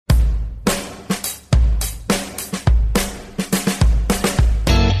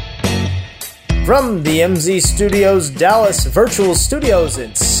From the MZ Studios, Dallas Virtual Studios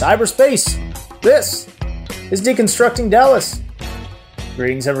in cyberspace, this is Deconstructing Dallas.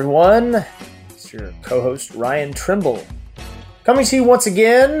 Greetings, everyone. It's your co-host, Ryan Trimble. Coming to you once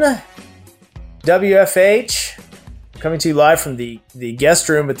again, WFH. Coming to you live from the guest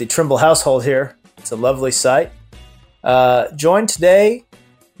room at the Trimble household here. It's a lovely sight. Joined today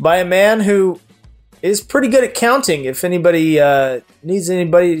by a man who is pretty good at counting if anybody needs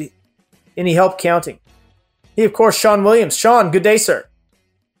any help counting. He, of course, Sean Williams. Sean, good day, sir.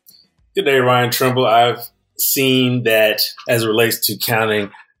 Good day, Ryan Trimble. I've seen that as it relates to counting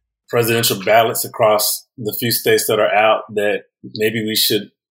presidential ballots across the few states that are out, that maybe we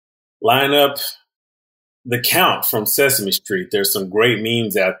should line up the count from Sesame Street. There's some great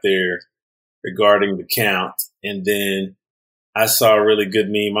memes out there regarding the count. And then I saw a really good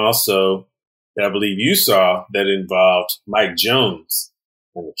meme also that I believe you saw that involved Mike Jones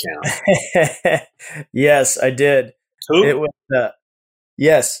on the count. Yes, I did. Who? It was,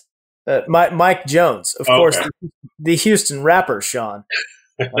 yes, Mike Jones, of course, the Houston rapper, Sean.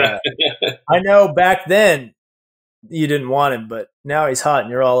 I know back then you didn't want him, but now he's hot and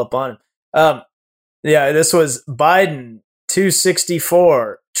you're all up on him. Yeah, this was Biden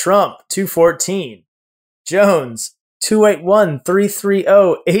 264, Trump 214, Jones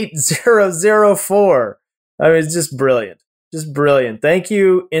 281-330-8004. I mean, it's just brilliant. Just brilliant. Thank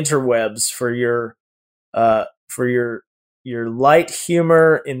you, interwebs, for your light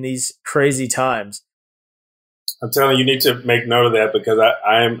humor in these crazy times. I'm telling you, you need to make note of that because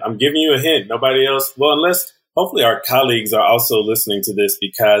I'm giving you a hint. Nobody else, well, unless hopefully our colleagues are also listening to this,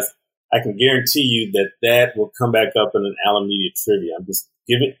 because I can guarantee you that will come back up in an Alameda trivia. I'm just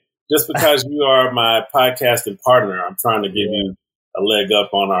because you are my podcasting partner, I'm trying to give you a leg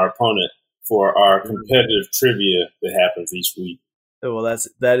up on our opponent for our competitive trivia that happens each week. Well,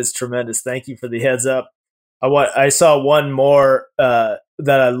 that is tremendous. Thank you for the heads up. I saw one more that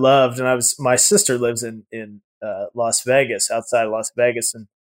I loved, and my sister lives in Las Vegas, outside Las Vegas, and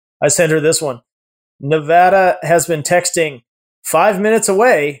I sent her this one. Nevada has been texting 5 minutes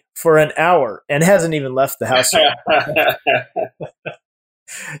away for an hour and hasn't even left the house yet.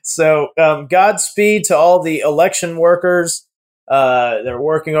 So Godspeed to all the election workers. They're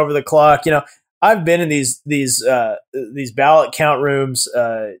working over the clock. You know, I've been in these ballot count rooms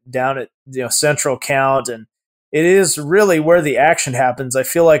down at Central Count, and it is really where the action happens. I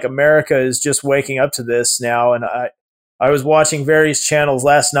feel like America is just waking up to this now, and I was watching various channels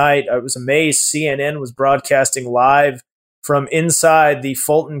last night. I was amazed CNN was broadcasting live from inside the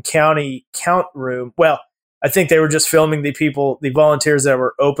Fulton County count room. Well, I think they were just filming the volunteers that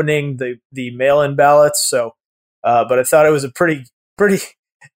were opening the mail-in ballots. So, but I thought it was a pretty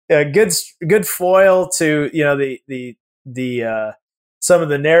good foil to the some of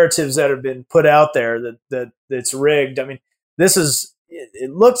the narratives that have been put out there that it's rigged. I mean, it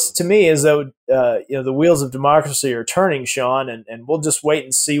looks to me as though the wheels of democracy are turning, Sean, and we'll just wait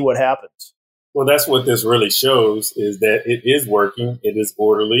and see what happens. Well, that's what this really shows, is that it is working. It is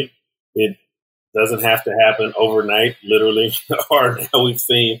orderly. It doesn't have to happen overnight, literally, or now we've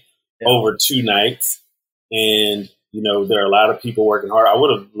seen over 2 nights. And, there are a lot of people working hard. I would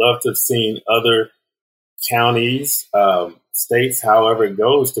have loved to have seen other counties, states, however it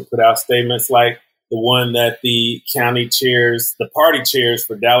goes, to put out statements like the one that the county chairs, the party chairs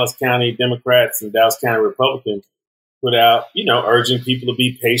for Dallas County Democrats and Dallas County Republicans put out, urging people to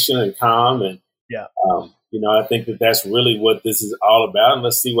be patient and calm. And, I think that's really what this is all about. And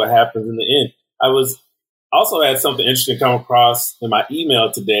let's see what happens in the end. I also had something interesting come across in my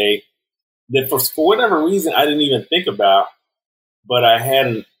email today that for whatever reason I didn't even think about, but I had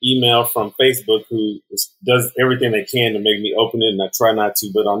an email from Facebook who does everything they can to make me open it, and I try not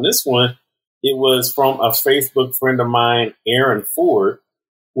to. But on this one, it was from a Facebook friend of mine, Aaron Ford,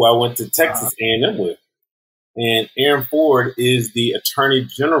 who I went to Texas A&M with. And Aaron Ford is the Attorney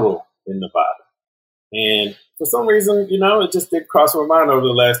General in Nevada. And for some reason, it just did cross my mind over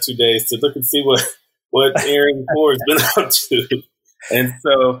the last 2 days to look and see what Aaron Ford's been up to. And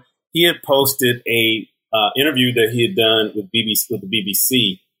so he had posted a interview that he had done with the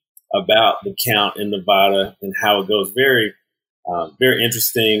BBC about the count in Nevada and how it goes. Very, very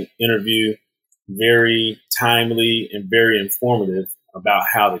interesting interview, very timely and very informative about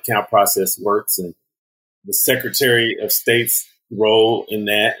how the count process works and the Secretary of State's role in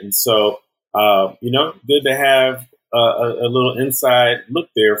that. And so, good to have a little inside look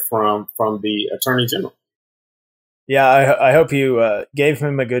there from the Attorney General. Yeah, I hope you gave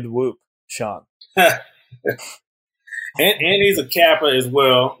him a good whoop, Sean. And he's a Kappa as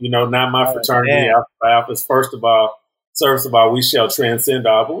well. Not my fraternity. Alpha. First of all, service about we shall transcend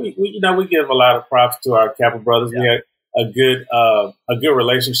all. But we give a lot of props to our Kappa brothers. Yeah. We had a good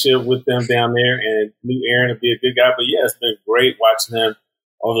relationship with them down there, and knew Aaron to be a good guy. But yeah, it's been great watching him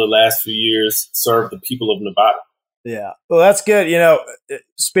over the last few years serve the people of Nevada. Yeah, well, that's good.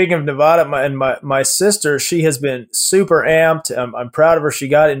 Speaking of Nevada, my sister, she has been super amped. I'm proud of her. She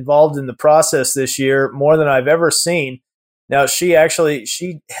got involved in the process this year more than I've ever seen. Now, she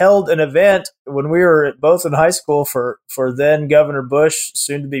held an event when we were both in high school for then Governor Bush,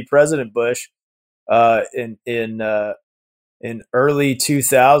 soon to be President Bush, in early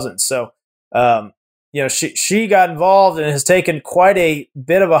 2000s. So, she got involved and has taken quite a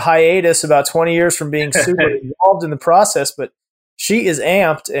bit of a hiatus, about 20 years from being super involved in the process, but she is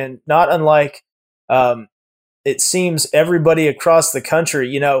amped, and not unlike, it seems, everybody across the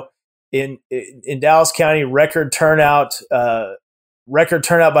country, in Dallas County, record turnout by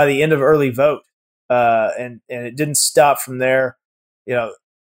the end of early vote. And it didn't stop from there,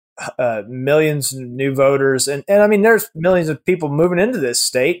 millions of new voters. And I mean, there's millions of people moving into this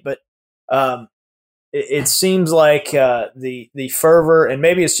state, but, it seems like the fervor, and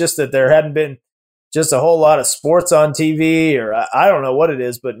maybe it's just that there hadn't been just a whole lot of sports on TV, or I don't know what it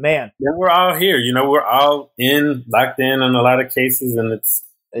is, but man, yeah, we're all here. We're all locked in a lot of cases, and it's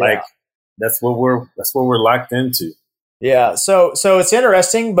like that's what we're locked into. Yeah, so it's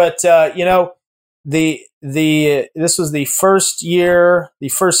interesting, but this was the first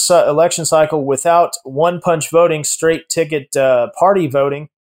election cycle without one-punch voting, straight ticket party voting.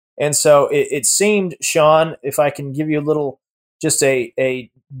 And so it seemed, Sean, if I can give you just a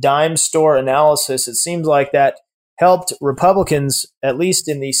dime store analysis, it seems like that helped Republicans, at least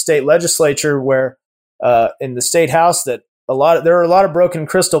in the state legislature, where in the state house, that there are a lot of broken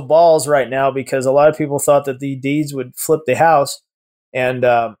crystal balls right now, because a lot of people thought that the Deeds would flip the House, and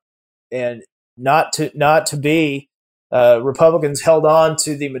not to be. Republicans held on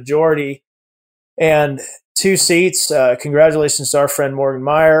to the majority and 2 seats. Congratulations to our friend Morgan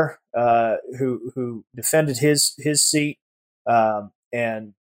Meyer, who defended his seat,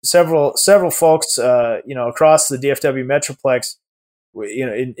 and several folks, across the DFW Metroplex,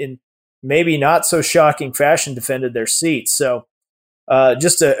 in maybe not so shocking fashion, defended their seats. So,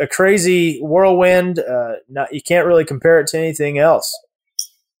 just a crazy whirlwind. You can't really compare it to anything else.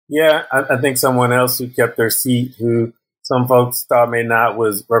 Yeah, I think someone else who kept their seat, who some folks thought may not,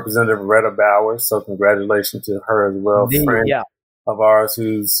 was Representative Retta Bowers. So congratulations to her as well. Indeed, friend of ours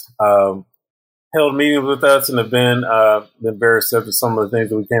who's held meetings with us and have been very receptive to some of the things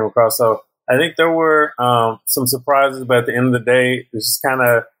that we came across. So I think there were some surprises, but at the end of the day, it's just kind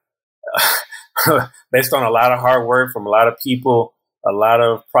of based on a lot of hard work from a lot of people, a lot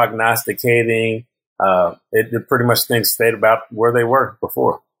of prognosticating. It pretty much things stayed about where they were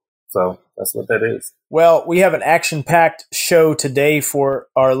before. So that's what that is. Well, we have an action-packed show today for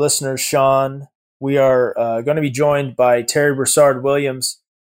our listeners, Sean. We are going to be joined by Terri Broussard Williams,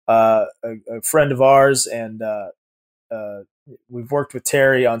 a friend of ours, and we've worked with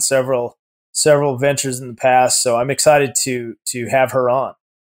Terri on several ventures in the past. So I'm excited to have her on.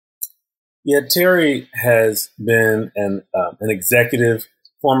 Yeah, Terri has been an executive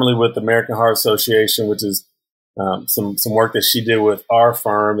formerly with the American Heart Association, which is some work that she did with our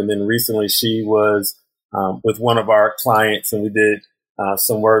firm. And then recently she was with one of our clients, and we did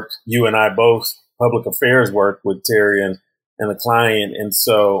some work, you and I both, public affairs work with Terri and the client. And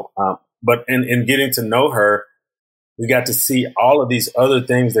so, but in getting to know her, we got to see all of these other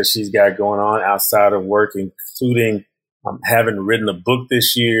things that she's got going on outside of work, including having written a book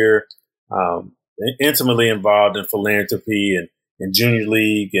this year, intimately involved in philanthropy and Junior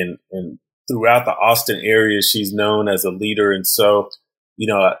League and throughout the Austin area. She's known as a leader. And so,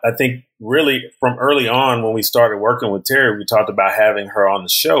 I think really from early on when we started working with Terri, we talked about having her on the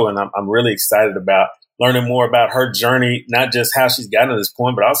show. And I'm really excited about learning more about her journey, not just how she's gotten to this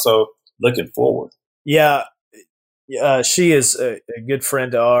point, but also looking forward. Yeah. She is a good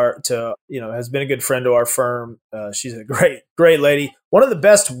friend has been a good friend to our firm. She's a great lady. One of the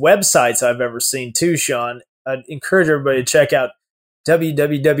best websites I've ever seen too, Sean. I'd encourage everybody to check out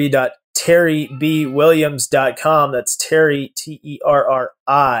www.terribwilliams.com. That's Terri,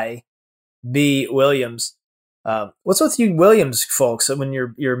 Terri B. Williams. What's with you Williams folks when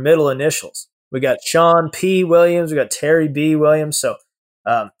your middle initials? We got Sean P. Williams. We got Terri B. Williams. So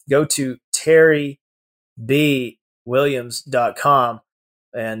go to terribwilliams.com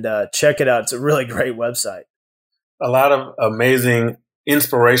and check it out. It's a really great website. A lot of amazing,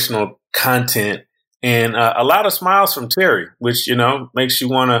 inspirational content. And a lot of smiles from Terri, which, makes you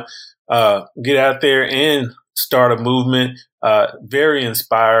want to get out there and start a movement. Very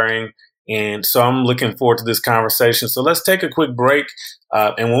inspiring. And so I'm looking forward to this conversation. So let's take a quick break.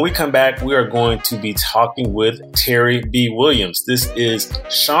 And when we come back, we are going to be talking with Terri B. Williams. This is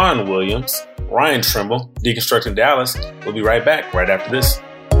Sean Williams, Ryan Trimble, Deconstructing Dallas. We'll be right back right after this.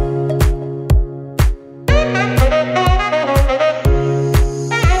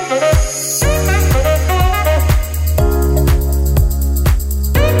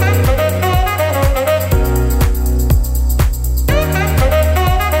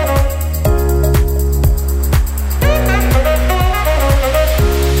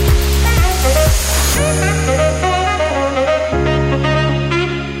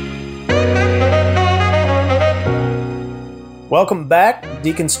 Welcome back,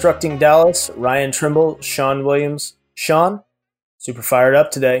 Deconstructing Dallas. Ryan Trimble, Sean Williams. Sean, super fired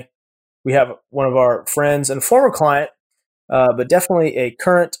up today. We have one of our friends and a former client, but definitely a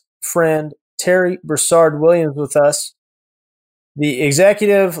current friend, Terri Broussard Williams, with us. The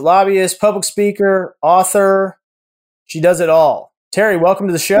executive, lobbyist, public speaker, author. She does it all. Terri, welcome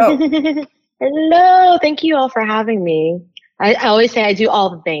to the show. Hello. Thank you all for having me. I always say I do all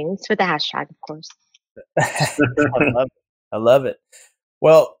the things with the hashtag, of course. I love it.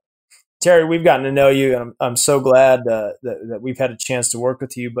 Well, Terri, we've gotten to know you, and I'm so glad that we've had a chance to work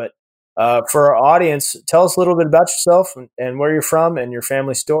with you. But for our audience, tell us a little bit about yourself and where you're from and your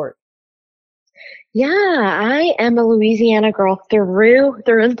family story. Yeah, I am a Louisiana girl through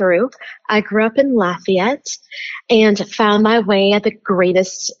and through. I grew up in Lafayette and found my way at the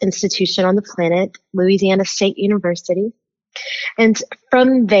greatest institution on the planet, Louisiana State University. And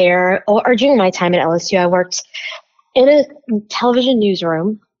from there, or during my time at LSU, I worked in a television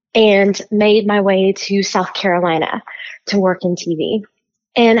newsroom and made my way to South Carolina to work in TV.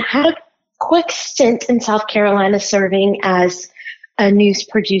 And had a quick stint in South Carolina serving as a news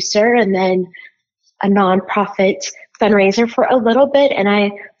producer and then a nonprofit fundraiser for a little bit. And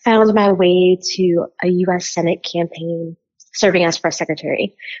I found my way to a U.S. Senate campaign serving as press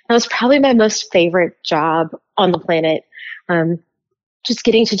secretary. That was probably my most favorite job on the planet. Just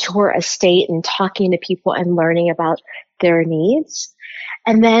getting to tour a state and talking to people and learning about their needs.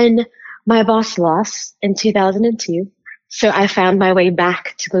 And then my boss lost in 2002. So I found my way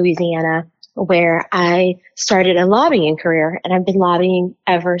back to Louisiana, where I started a lobbying career, and I've been lobbying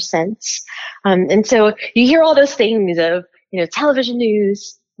ever since. And so you hear all those things of, television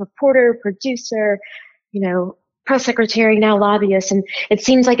news, reporter, producer, press secretary, now lobbyist. And it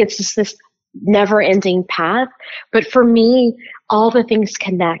seems like it's just this never-ending path. But for me, all the things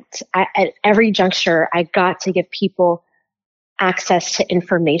connect. At every juncture, I got to give people access to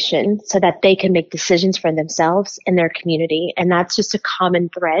information so that they can make decisions for themselves and their community. And that's just a common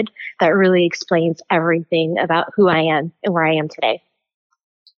thread that really explains everything about who I am and where I am today.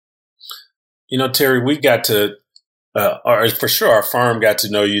 Terri, we got to, or for sure, our firm got to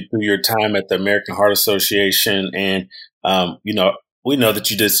know you through your time at the American Heart Association. And, we know that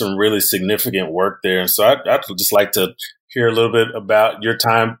you did some really significant work there. And so I'd just like to hear a little bit about your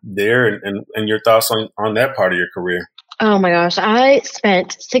time there and your thoughts on that part of your career. Oh my gosh. I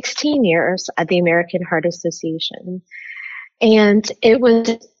spent 16 years at the American Heart Association, and it was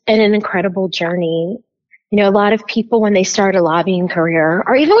an incredible journey. A lot of people, when they start a lobbying career,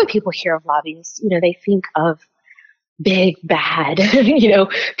 or even when people hear of lobbyists, they think of big, bad,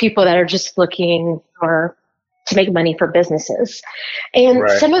 people that are just looking to make money for businesses. And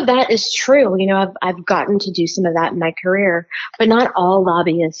right. Some of that is true. I've gotten to do some of that in my career, but not all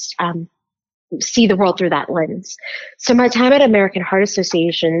lobbyists see the world through that lens. So my time at American Heart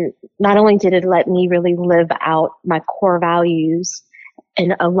Association, not only did it let me really live out my core values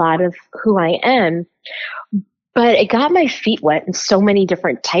and a lot of who I am, but it got my feet wet in so many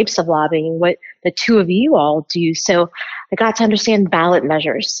different types of lobbying, what the two of you all do. So I got to understand ballot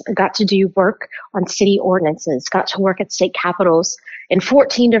measures. I got to do work on city ordinances, got to work at state capitals in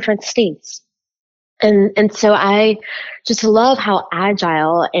 14 different states. And so I just love how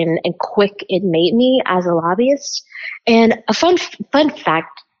agile and quick it made me as a lobbyist. And a fun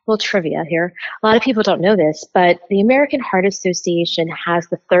fact, little trivia here. A lot of people don't know this, but the American Heart Association has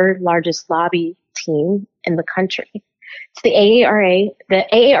the third largest lobby team in the country. It's the AARA, the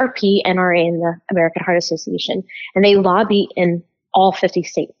AARP, NRA, and the American Heart Association, and they lobby in all 50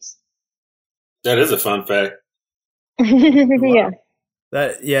 states. That is a fun fact. Yeah.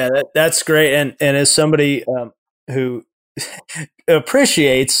 That's great. And as somebody who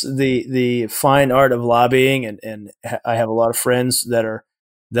appreciates the fine art of lobbying, and I have a lot of friends that are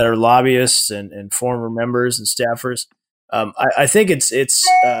lobbyists and former members and staffers. I think it's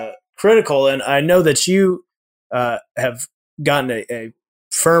critical, and I know that you have gotten a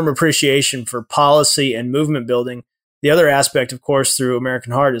firm appreciation for policy and movement building the other aspect, of course, through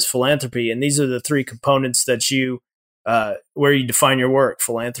American Heart is philanthropy. And these are the three components that where you define your work: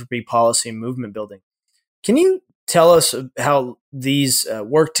 philanthropy, policy, and movement building. Can you tell us how these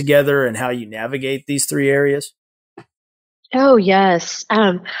work together and how you navigate these three areas? Oh, yes.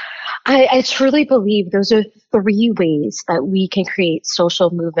 I truly believe those are three ways that we can create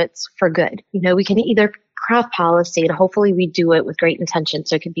social movements for good. We can either craft policy, and hopefully we do it with great intention,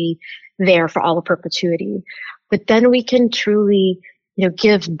 so it can be there for all of perpetuity. But then we can truly,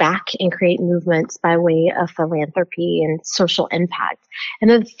 give back and create movements by way of philanthropy and social impact. And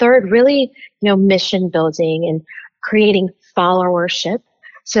then third, really, mission building and creating followership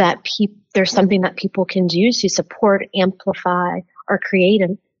so that there's something that people can do to support, amplify, or create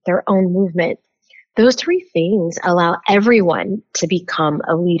their own movement. Those three things allow everyone to become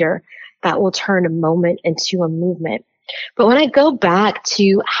a leader that will turn a moment into a movement. But when I go back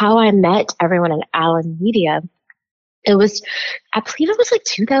to how I met everyone at Allen Media, I believe it was like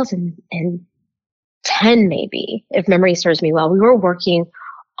 2010, maybe, if memory serves me well. We were working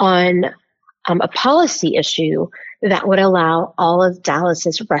on a policy issue that would allow all of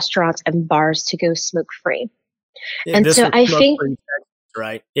Dallas's restaurants and bars to go smoke free. Yeah, and so I think,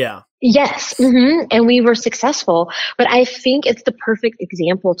 right? Yeah. Yes. Mm-hmm. And we were successful, but I think it's the perfect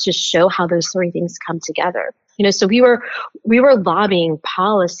example to show how those three things come together. So we were lobbying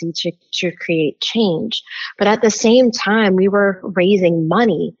policy to create change, but at the same time, we were raising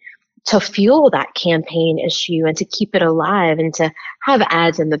money to fuel that campaign issue and to keep it alive and to have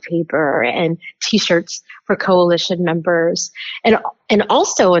ads in the paper and t-shirts for coalition members. And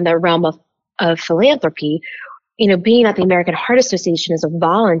also in the realm of philanthropy, being that the American Heart Association is a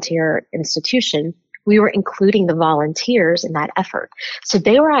volunteer institution, we were including the volunteers in that effort. So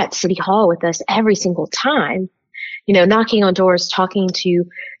they were at City Hall with us every single time, knocking on doors, talking to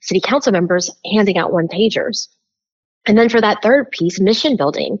city council members, handing out one-pagers. And then for that third piece, mission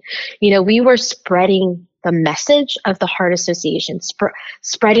building, we were spreading the message of the Heart Association,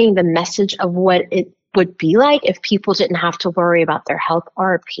 spreading the message of what it would be like if people didn't have to worry about their health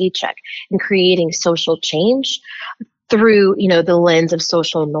or a paycheck, and creating social change through, the lens of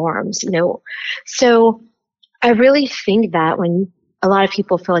social norms, So I really think that when a lot of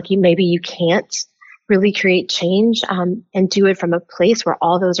people feel like maybe you can't really create change and do it from a place where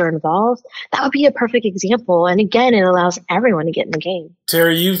all those are involved, that would be a perfect example. And again, it allows everyone to get in the game.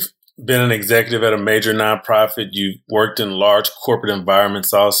 Terri, you've been an executive at a major nonprofit. You've worked in large corporate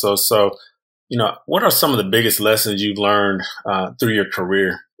environments also. So, what are some of the biggest lessons you've learned through your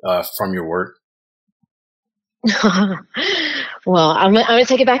career from your work? Well, I'm going to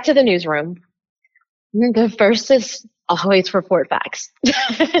take it back to the newsroom. The first is always report facts.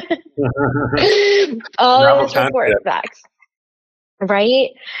 Always report facts.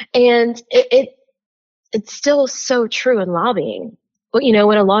 Right? And it's still so true in lobbying. But,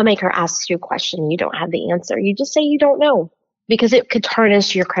 when a lawmaker asks you a question and you don't have the answer, you just say you don't know, because it could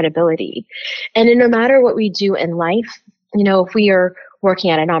tarnish your credibility. And no matter what we do in life, if we are working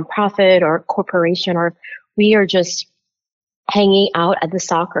at a nonprofit or a corporation, or we are just hanging out at the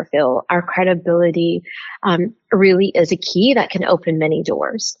soccer field, our credibility really is a key that can open many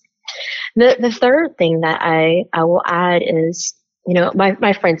doors. The third thing that I will add is,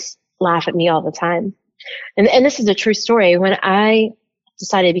 my friends laugh at me all the time. And this is a true story. When I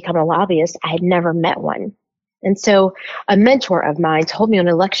decided to become a lobbyist, I had never met one. And so a mentor of mine told me on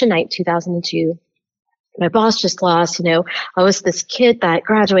election night 2002, my boss just lost, I was this kid that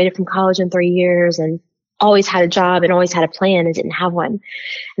graduated from college in 3 years and always had a job and always had a plan and didn't have one.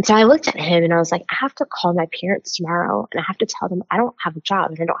 And so I looked at him and I was like, I have to call my parents tomorrow and I have to tell them I don't have a job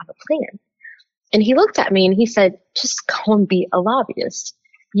and I don't have a plan. And he looked at me and he said, just go and be a lobbyist.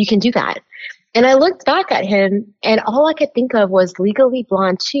 You can do that. And I looked back at him and all I could think of was Legally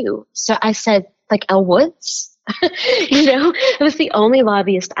Blonde 2. So I said, like Elle Woods? It was the only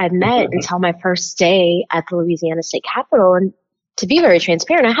lobbyist I'd met until my first day at the Louisiana State Capitol. And to be very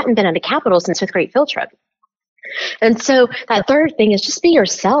transparent, I hadn't been at a Capitol since fifth grade field trip. And so that third thing is just be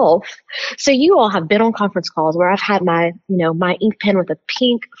yourself. So you all have been on conference calls where I've had my, my ink pen with a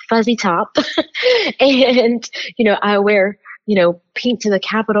pink fuzzy top and, I wear, pink to the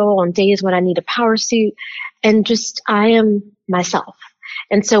Capitol on days when I need a power suit, and just, I am myself.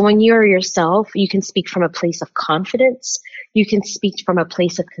 And so when you're yourself, you can speak from a place of confidence. You can speak from a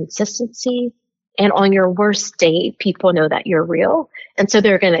place of consistency. And on your worst day, people know that you're real. And so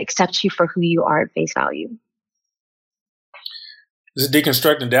they're going to accept you for who you are at face value. This is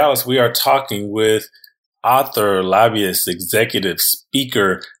Deconstructing Dallas. We are talking with author, lobbyist, executive,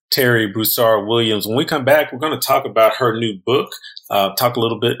 speaker, Terri Broussard Williams. When we come back, we're going to talk about her new book, talk a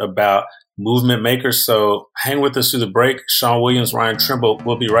little bit about movement makers. So hang with us through the break. Sean Williams, Ryan Trimble.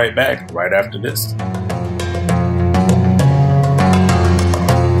 We'll be right back right after this.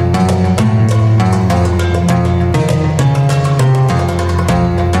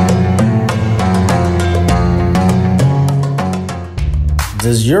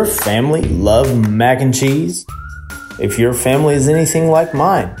 Does your family love mac and cheese? If your family is anything like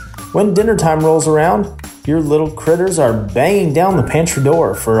mine, when dinner time rolls around, your little critters are banging down the pantry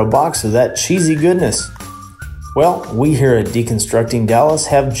door for a box of that cheesy goodness. Well, we here at Deconstructing Dallas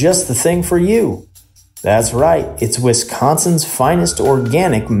have just the thing for you. That's right, it's Wisconsin's finest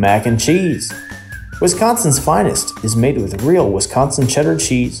organic mac and cheese. Wisconsin's finest is made with real Wisconsin cheddar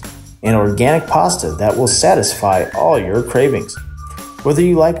cheese and organic pasta that will satisfy all your cravings. Whether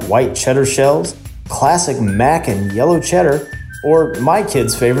you like white cheddar shells, classic mac and yellow cheddar, or my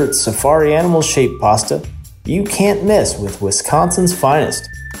kids' favorite safari animal shaped pasta, you can't miss with Wisconsin's finest.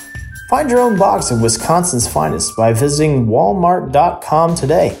 Find your own box of Wisconsin's finest by visiting walmart.com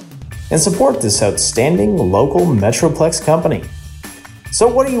today and support this outstanding local Metroplex company. So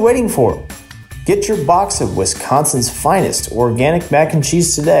what are you waiting for? Get your box of Wisconsin's finest organic mac and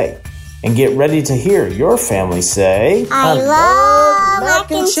cheese today and get ready to hear your family say, I love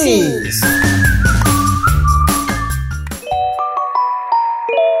mac and cheese.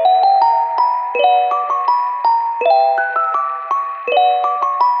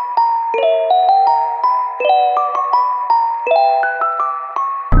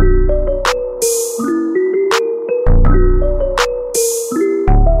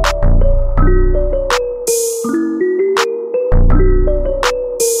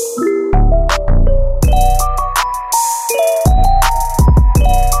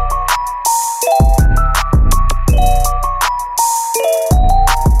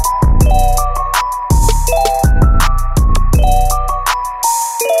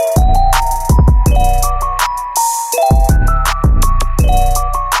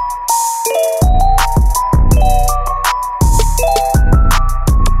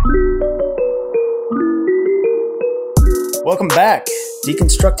 Welcome back.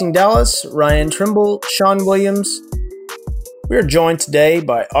 Deconstructing Dallas, Ryan Trimble, Sean Williams. We are joined today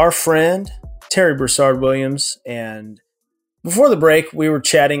by our friend, Terri Broussard Williams. And before the break, we were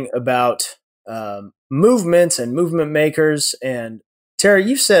chatting about movements and movement makers. And Terri,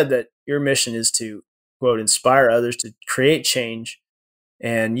 you said that your mission is to, quote, inspire others to create change.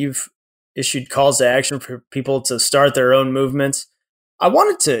 And you've issued calls to action for people to start their own movements. I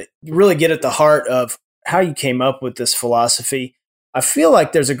wanted to really get at the heart of how you came up with this philosophy. I feel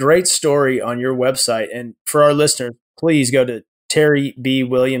like there's a great story on your website. And for our listeners, please go to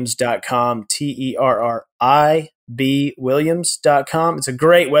terribwilliams.com, TerriBWilliams.com. It's a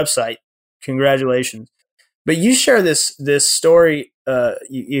great website. Congratulations. But you share this story.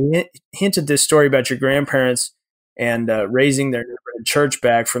 You hinted this story about your grandparents and raising their church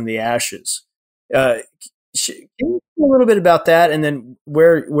back from the ashes. Can you talk a little bit about that, and then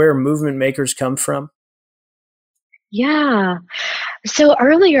where movement makers come from? Yeah. So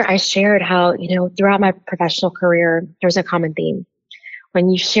earlier I shared how, throughout my professional career, there's a common theme. When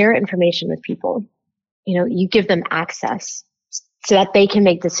you share information with people, you give them access so that they can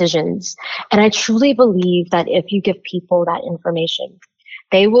make decisions. And I truly believe that if you give people that information,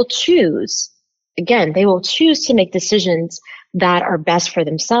 they will choose to make decisions that are best for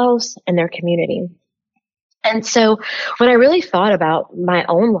themselves and their community. And so when I really thought about my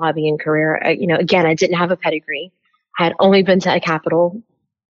own lobbying career, again, I didn't have a pedigree. I had only been to a Capitol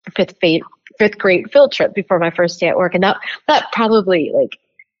fifth grade field trip before my first day at work. And that probably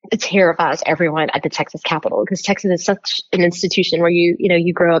terrifies everyone at the Texas Capitol, because Texas is such an institution where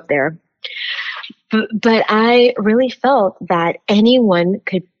you grow up there. But I really felt that anyone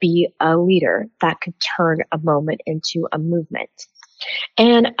could be a leader that could turn a moment into a movement.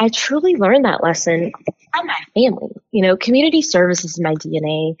 And I truly learned that lesson from my family. Community service is my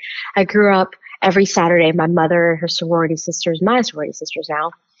DNA. I grew up every Saturday, my mother, her sorority sisters, my sorority sisters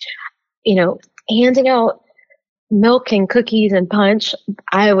now, handing out milk and cookies and punch.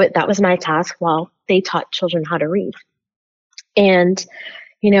 That was my task while they taught children how to read. And,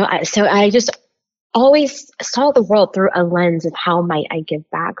 so I just always saw the world through a lens of how might I give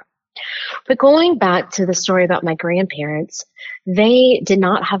back. But going back to the story about my grandparents, they did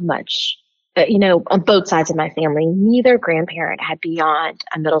not have much. On both sides of my family, neither grandparent had beyond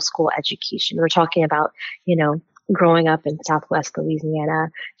a middle school education. We're talking about, growing up in Southwest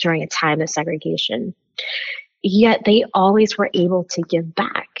Louisiana during a time of segregation. Yet they always were able to give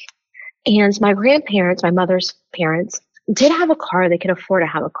back. And my grandparents, my mother's parents, did have a car. They could afford to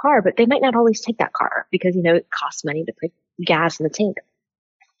have a car, but they might not always take that car because, it costs money to put gas in the tank.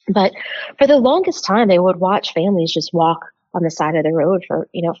 But for the longest time, they would watch families just walk on the side of the road for,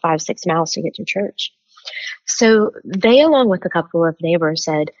 5-6 miles to get to church. So they, along with a couple of neighbors,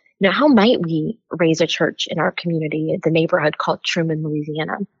 said, how might we raise a church in our community, the neighborhood called Truman,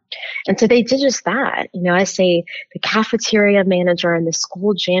 Louisiana? And so they did just that. I say the cafeteria manager and the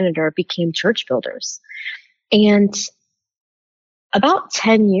school janitor became church builders. And about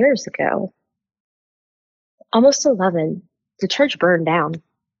 10 years ago, almost 11, the church burned down.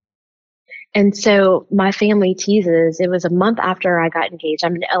 And so my family teases, it was a month after I got engaged.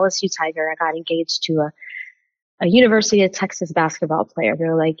 I'm an LSU Tiger. I got engaged to a University of Texas basketball player.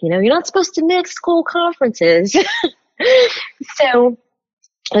 They're like, you're not supposed to mix school conferences. So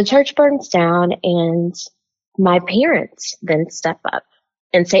the church burns down, and my parents then step up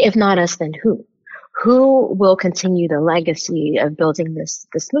and say, if not us, then who? Who will continue the legacy of building this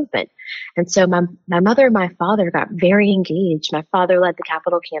movement? And so my mother and my father got very engaged. My father led the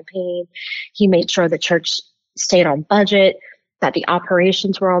capital campaign. He made sure the church stayed on budget, that the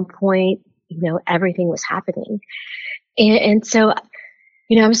operations were on point. Everything was happening. And so,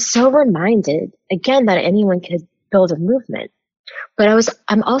 I'm so reminded again that anyone could build a movement. But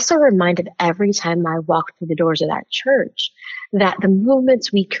I'm also reminded every time I walk through the doors of that church that the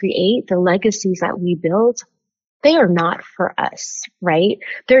movements we create, the legacies that we build, they are not for us, right?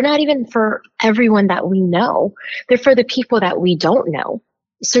 They're not even for everyone that we know. They're for the people that we don't know.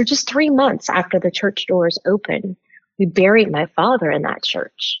 So just 3 months after the church doors opened, we buried my father in that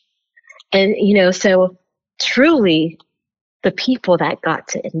church. And, so truly the people that got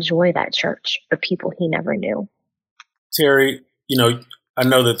to enjoy that church are people he never knew. Terri, I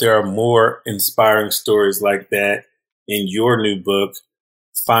know that there are more inspiring stories like that in your new book,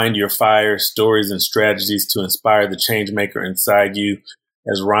 Find Your Fire, Stories and Strategies to Inspire the Changemaker Inside You.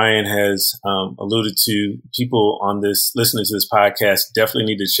 As Ryan has alluded to, people on this, listening to this podcast, definitely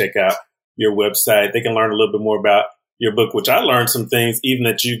need to check out your website. They can learn a little bit more about your book, which I learned some things, even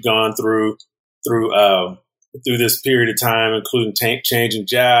that you've gone through this period of time, including changing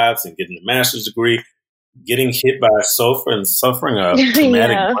jobs and getting a master's degree, getting hit by a sofa and suffering a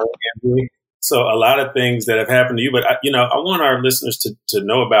traumatic brain injury. So a lot of things that have happened to you. But, I want our listeners to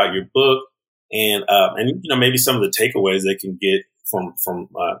know about your book and maybe some of the takeaways they can get from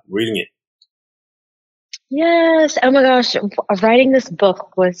reading it. Yes. Oh my gosh. Writing this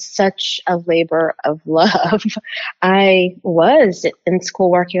book was such a labor of love. I was in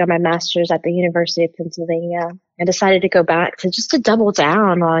school working on my master's at the University of Pennsylvania and decided to go back to double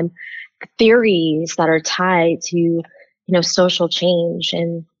down on theories that are tied to, social change,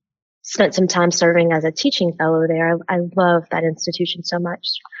 and spent some time serving as a teaching fellow there. I love that institution so much.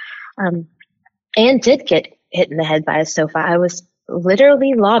 And did get hit in the head by a sofa. I was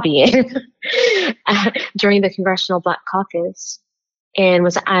literally lobbying during the Congressional Black Caucus and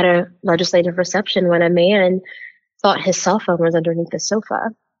was at a legislative reception when a man thought his cell phone was underneath the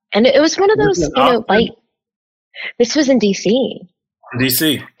sofa. And it was one of those, this was in DC.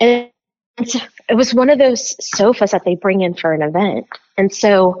 And it was one of those sofas that they bring in for an event. And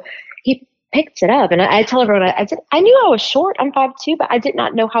so he picked it up, and I tell everyone, I knew I was short. I'm 5'2", but I did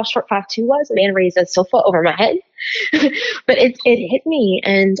not know how short 5'2" was. A man raised a sofa over my head. But it hit me,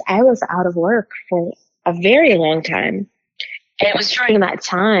 and I was out of work for a very long time. And it was during that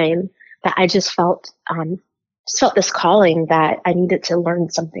time that I just felt this calling that I needed to learn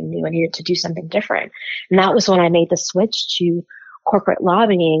something new. I needed to do something different. And that was when I made the switch to corporate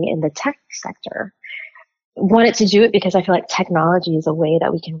lobbying in the tech sector. Wanted to do it because I feel like technology is a way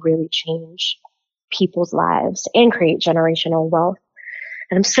that we can really change people's lives and create generational wealth.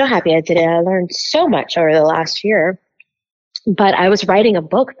 And I'm so happy I did it. I learned so much over the last year. But I was writing a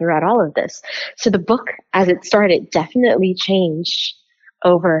book throughout all of this. So the book, as it started, definitely changed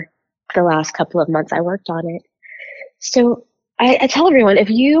over the last couple of months I worked on it. So I tell everyone, if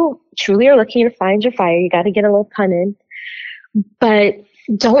you truly are looking to find your fire, you got to get a little pun in, but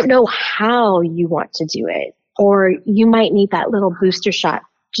don't know how you want to do it. Or you might need that little booster shot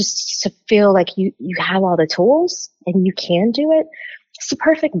just to feel like you have all the tools and you can do it. It's the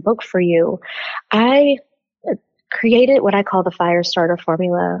perfect book for you. I created what I call the fire starter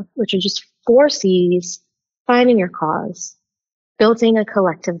formula, which are just 4 C's: finding your cause, building a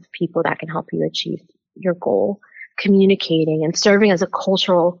collective of people that can help you achieve your goal, communicating and serving as a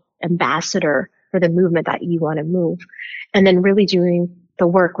cultural ambassador for the movement that you want to move, and then really doing the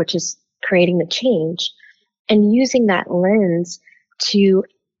work, which is creating the change, and using that lens to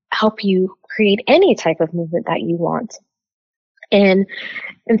help you create any type of movement that you want. And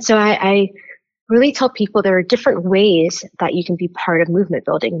so I really tell people there are different ways that you can be part of movement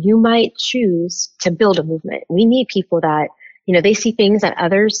building. You might choose to build a movement. We need people that They see things that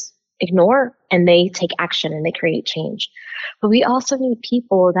others ignore and they take action and they create change. But we also need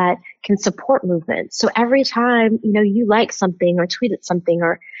people that can support movements. So every time, you like something or tweeted something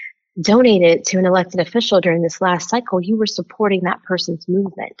or donated to an elected official during this last cycle, you were supporting that person's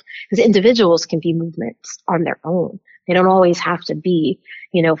movement. Because individuals can be movements on their own. They don't always have to be,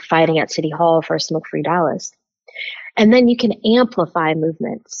 fighting at City Hall for a smoke-free Dallas. And then you can amplify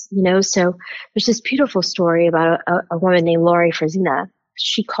movements, So there's this beautiful story about a woman named Lori Frazina.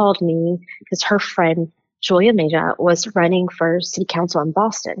 She called me because her friend Julia Meja was running for city council in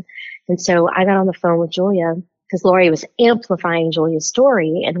Boston. And so I got on the phone with Julia because Lori was amplifying Julia's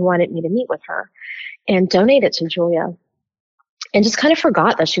story and wanted me to meet with her and donate it to Julia. And just kind of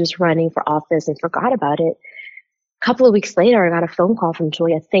forgot that she was running for office and forgot about it. A couple of weeks later, I got a phone call from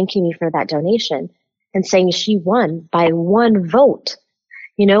Julia thanking me for that donation and saying she won by one vote.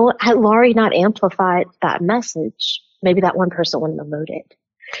 Had Laurie not amplified that message, maybe that one person wouldn't have voted.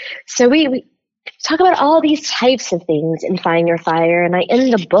 So we talk about all these types of things in Find Your Fire, and I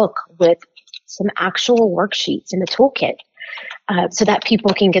end the book with some actual worksheets in the toolkit so that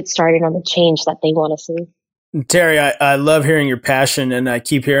people can get started on the change that they want to see. Terri, I love hearing your passion, and I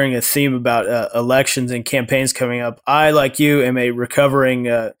keep hearing a theme about elections and campaigns coming up. I, like you, am a recovering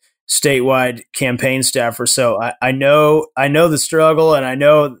statewide campaign staffer, so I know the struggle, and I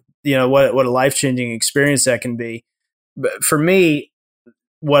know what a life-changing experience that can be. But for me,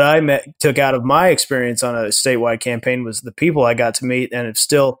 what I took out of my experience on a statewide campaign was the people I got to meet and have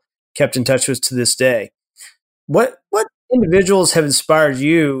still kept in touch with to this day. What individuals have inspired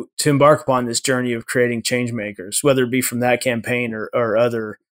you to embark upon this journey of creating change makers, whether it be from that campaign or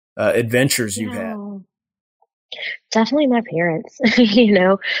other adventures you've had? Definitely my parents.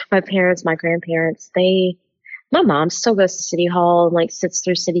 My parents, my grandparents, my mom still goes to City Hall and sits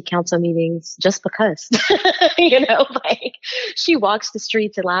through city council meetings just because, she walks the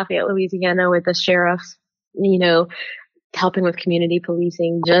streets in Lafayette, Louisiana with the sheriff, helping with community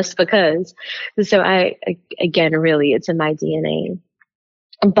policing just because. So really, it's in my DNA.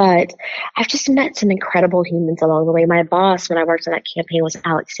 But I've just met some incredible humans along the way. My boss, when I worked on that campaign, was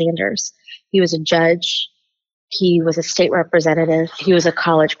Alex Sanders. He was a judge. He was a state representative. He was a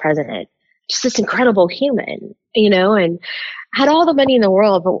college president. Just this incredible human, and had all the money in the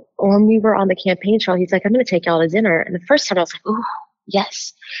world. But when we were on the campaign trail, he's like, I'm going to take y'all to dinner. And the first time I was like, oh,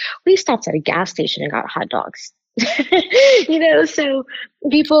 yes. We stopped at a gas station and got hot dogs. So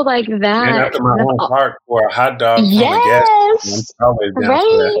people like that. And after my own park for a hot dog. Yes.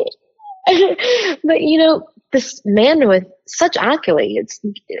 Right. But, this man with such accolades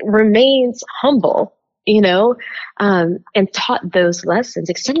remains humble. And taught those lessons,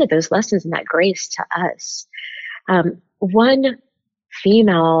 extended those lessons and that grace to us. One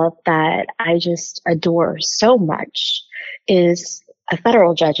female that I just adore so much is a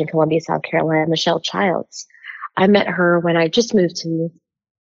federal judge in Columbia, South Carolina, Michelle Childs. I met her when I just moved to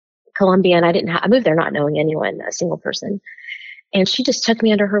Columbia, and I moved there not knowing anyone, a single person. And she just took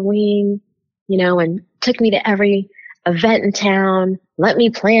me under her wing, and took me to every event in town, let me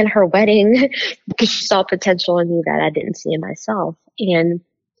plan her wedding because she saw potential in me that I didn't see in myself. And,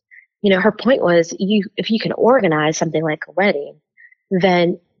 her point was if you can organize something like a wedding,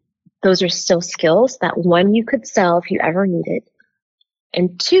 then those are still skills that one, you could sell if you ever need it.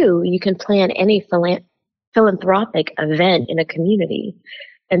 And two, you can plan any philanthropic event in a community.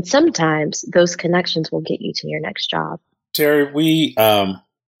 And sometimes those connections will get you to your next job. Terri,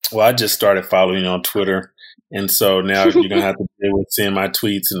 I just started following you on Twitter. And so now you're going to have to deal with seeing my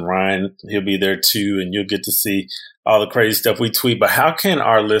tweets, and Ryan, he'll be there too. And you'll get to see all the crazy stuff we tweet. But how can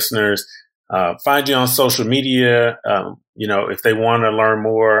our listeners find you on social media? If they want to learn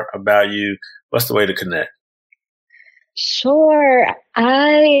more about you, what's the way to connect? Sure.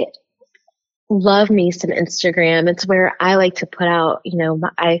 I love me some Instagram. It's where I like to put out,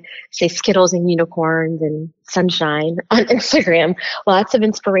 I say Skittles and unicorns and sunshine on Instagram. Lots of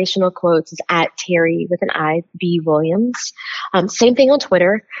inspirational quotes. It's at Terri with an I, B Williams. Same thing on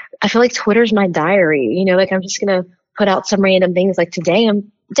Twitter. I feel like Twitter's my diary. I'm just going to put out some random things like today I'm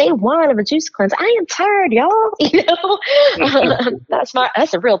day one of a juice cleanse. I am tired, y'all.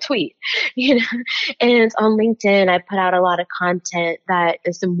 That's a real tweet, And on LinkedIn, I put out a lot of content that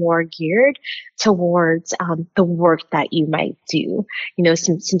is more geared towards the work that you might do.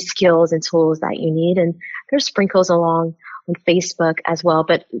 Some skills and tools that you need, and there's sprinkles along on Facebook as well.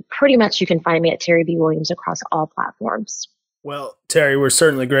 But pretty much you can find me at Terri B. Williams across all platforms. Well, Terri, we're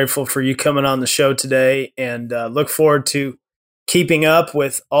certainly grateful for you coming on the show today, and look forward to keeping up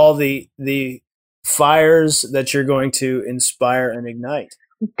with all the fires that you're going to inspire and ignite.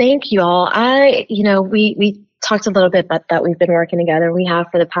 Thank you all. We talked a little bit about that. We've been working together. We have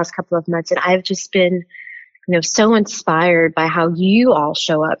for the past couple of months, and I've just been, so inspired by how you all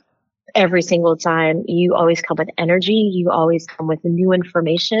show up every single time. You always come with energy. You always come with new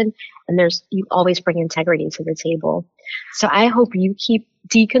information, and you always bring integrity to the table. So I hope you keep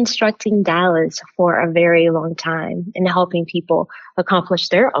deconstructing Dallas for a very long time and helping people accomplish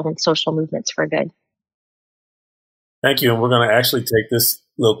their own social movements for good. Thank you. And we're going to actually take this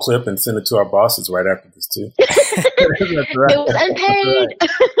little clip and send it to our bosses right after this, too. That's right. It was unpaid.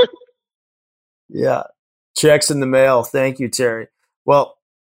 Right. Yeah. Checks in the mail. Thank you, Terri. Well,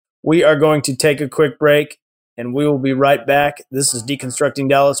 we are going to take a quick break, and we will be right back. This is Deconstructing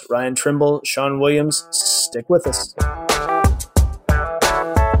Dallas. Ryan Trimble, Sean Williams. Stick with us.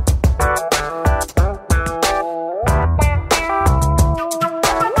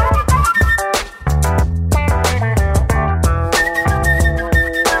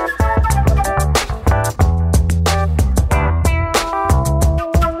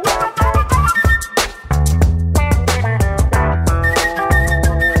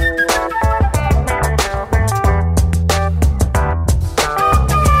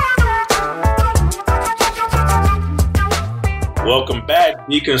 Welcome back,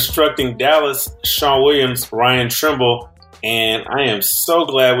 Deconstructing Dallas. Sean Williams, Ryan Trimble, and I am so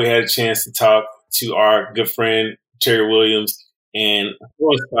glad we had a chance to talk to our good friend Terri Williams, and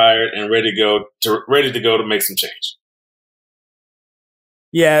so inspired and ready to go to make some change.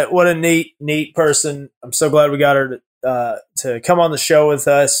 Yeah, what a neat person. I'm so glad we got her to come on the show with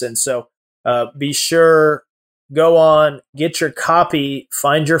us, and so be sure, go on, get your copy,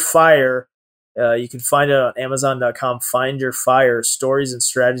 Find Your Fire. You can find it on Amazon.com. Find Your Fire, Stories and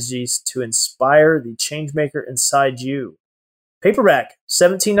Strategies to Inspire the Changemaker Inside You. Paperback,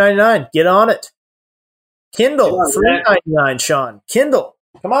 $17.99. Get on it. Kindle, $3.99, Sean. Kindle,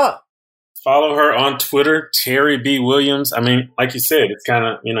 come on. Follow her on Twitter, Terri B. Williams. I mean, like you said, it's kind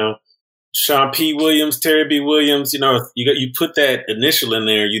of, Sean P. Williams, Terri B. Williams. You put that initial in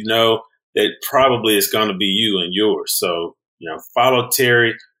there, that probably it's going to be you and yours. So, follow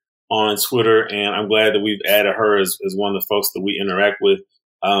Terri on Twitter, and I'm glad that we've added her as one of the folks that we interact with.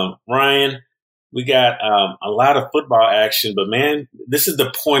 Ryan, we got a lot of football action, but man, this is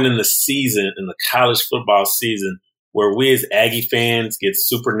the point in the season, in the college football season, where we as Aggie fans get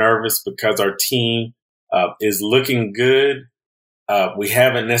super nervous because our team is looking good. We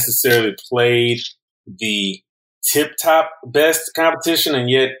haven't necessarily played the tip-top best competition, and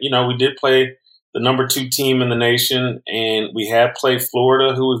yet, we did play the number 2 team in the nation, and we have played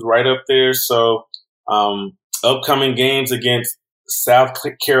Florida, who is right up there. So upcoming games against South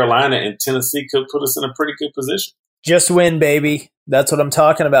Carolina and Tennessee could put us in a pretty good position. Just win, baby. That's what I'm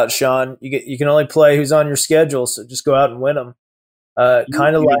talking about, Sean. You can only play who's on your schedule, so just go out and win them. You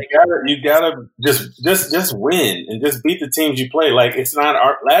gotta just win and just beat the teams you play. Like, it's not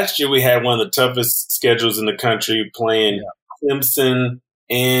last year we had one of the toughest schedules in the country, playing Clemson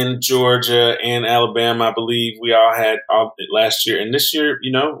and Georgia and Alabama. I believe we all had last year, and this year,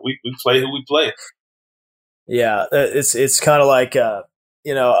 we play who we play. Yeah, it's kind of like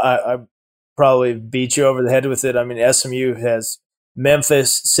I probably beat you over the head with it. I mean, SMU has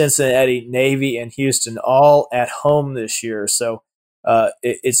Memphis, Cincinnati, Navy, and Houston all at home this year. So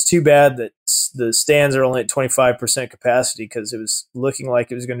it's too bad that the stands are only at 25% capacity, because it was looking like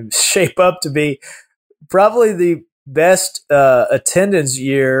it was going to shape up to be probably the best attendance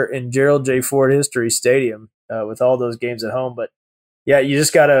year in Gerald J. Ford history stadium with all those games at home. But yeah, you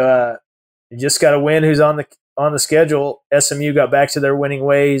just gotta win who's on the schedule. SMU got back to their winning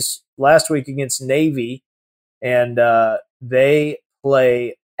ways last week against Navy, and they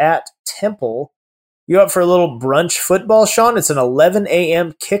play at Temple. You up for a little brunch football, Sean? It's an 11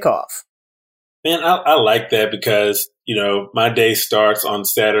 a.m. kickoff. Man, I like that because, my day starts on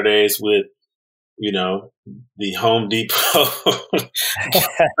Saturdays with, the Home Depot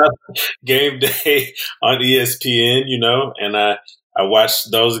game day on ESPN, and I watch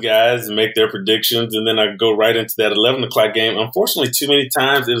those guys make their predictions, and then I go right into that 11 o'clock game. Unfortunately, too many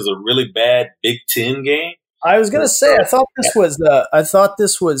times it is a really bad Big Ten game. I was going to say, I thought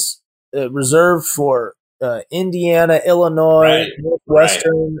this was reserved for Indiana, Illinois,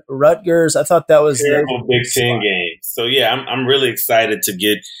 Northwestern, Rutgers. I thought that was terrible Big Ten game. So yeah, I'm really excited to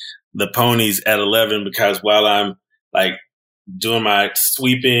get the Ponies at 11, because while I'm like doing my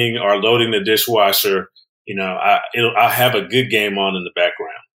sweeping or loading the dishwasher, I'll have a good game on in the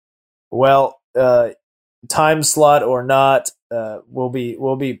background. Well, time slot or not, we'll be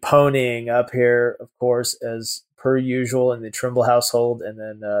ponying up here, of course, as per usual in the Trimble household, and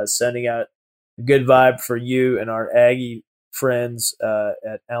then sending out a good vibe for you and our Aggie friends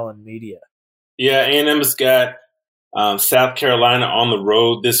at Allen Media. Yeah, A&M's got South Carolina on the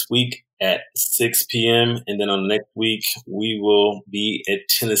road this week at 6 p.m. And then on the next week, we will be at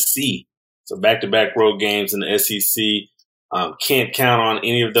Tennessee. So back-to-back road games in the SEC. Can't count on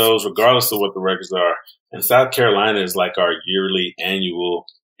any of those, regardless of what the records are. And South Carolina is like our yearly annual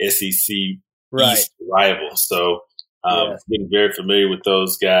SEC East rival. So getting very familiar with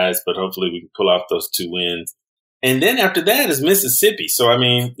those guys, but hopefully we can pull off those 2 wins. And then after that is Mississippi. So, I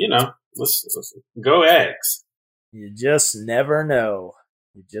mean, let's go Aggs. You just never know.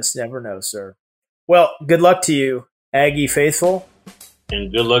 You just never know, sir. Well, good luck to you, Aggie faithful.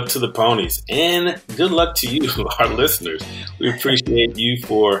 And good luck to the ponies. And good luck to you, our listeners. We appreciate you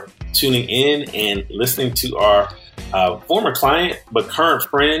for tuning in and listening to our former client but current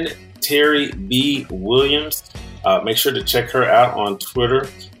friend, Terri B. Williams. Make sure to check her out on Twitter.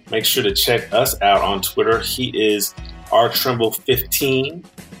 Make sure to check us out on Twitter. He is rtrimble15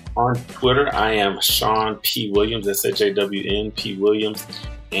 on Twitter. I am Sean P. Williams, SHAWN P. Williams.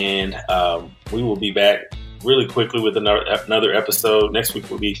 And we will be back really quickly with another episode. Next week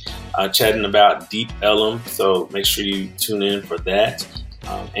we'll be chatting about Deep Ellum. So make sure you tune in for that.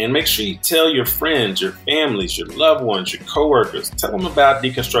 And make sure you tell your friends, your families, your loved ones, your coworkers. Tell them about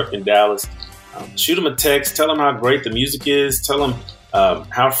Deconstructing Dallas. Shoot them a text. Tell them how great the music is. Tell them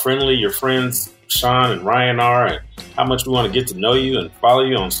how friendly your friends Sean and Ryan are, and how much we want to get to know you and follow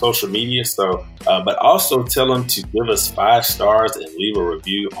you on social media. So, but also tell them to give us 5 stars and leave a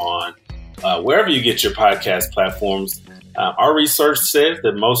review on wherever you get your podcast platforms. Our research says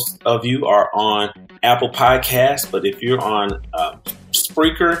that most of you are on Apple Podcasts, but if you're on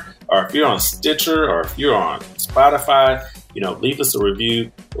Spreaker, or if you're on Stitcher, or if you're on Spotify, leave us a review,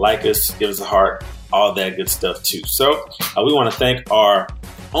 like us, give us a heart, all that good stuff too. So we want to thank our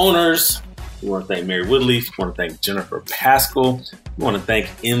owners. We want to thank Mary Woodleaf. We want to thank Jennifer Pascal. We want to thank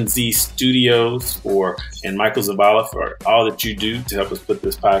MZ Studios and Michael Zavala for all that you do to help us put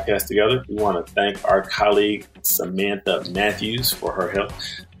this podcast together. We want to thank our colleague Samantha Matthews for her help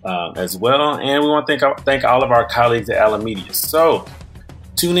as well. And we want to thank all of our colleagues at Alamedia. So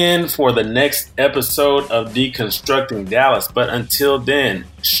tune in for the next episode of Deconstructing Dallas. But until then,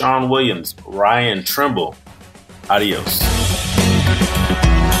 Sean Williams, Ryan Trimble, adios.